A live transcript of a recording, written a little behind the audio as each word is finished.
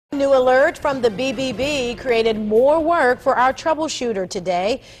new alert from the BBB created more work for our troubleshooter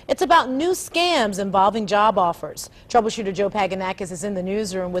today. It's about new scams involving job offers. Troubleshooter Joe Paganakis is in the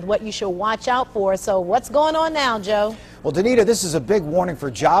newsroom with what you should watch out for. So what's going on now, Joe? Well, Danita, this is a big warning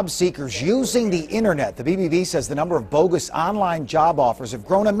for job seekers using the internet. The BBB says the number of bogus online job offers have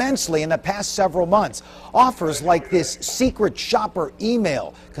grown immensely in the past several months. Offers like this secret shopper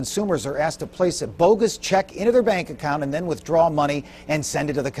email. Consumers are asked to place a bogus check into their bank account and then withdraw money and send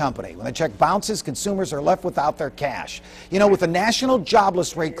it to the company. When the check bounces, consumers are left without their cash. You know, with the national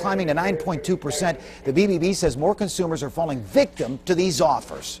jobless rate climbing to 9.2%, the BBB says more consumers are falling victim to these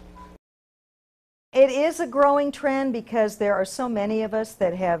offers. It is a growing trend because there are so many of us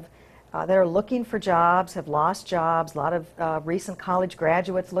that are looking for jobs, have lost jobs, a lot of recent college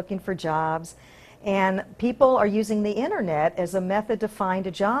graduates looking for jobs, and people are using the internet as a method to find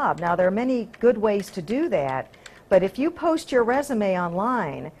a job. Now, there are many good ways to do that, but if you post your resume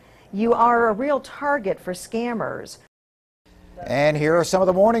online, you are a real target for scammers. And here are some of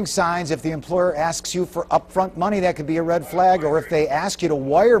the warning signs. If the employer asks you for upfront money, that could be a red flag. Or if they ask you to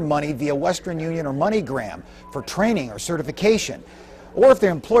wire money via Western Union or MoneyGram for training or certification. Or if the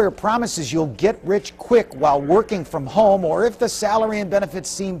employer promises you'll get rich quick while working from home. Or if the salary and benefits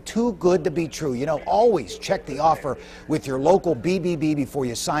seem too good to be true. You know, always check the offer with your local BBB before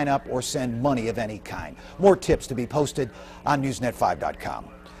you sign up or send money of any kind. More tips to be posted on Newsnet5.com.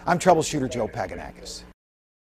 I'm Troubleshooter Joe Paganakis.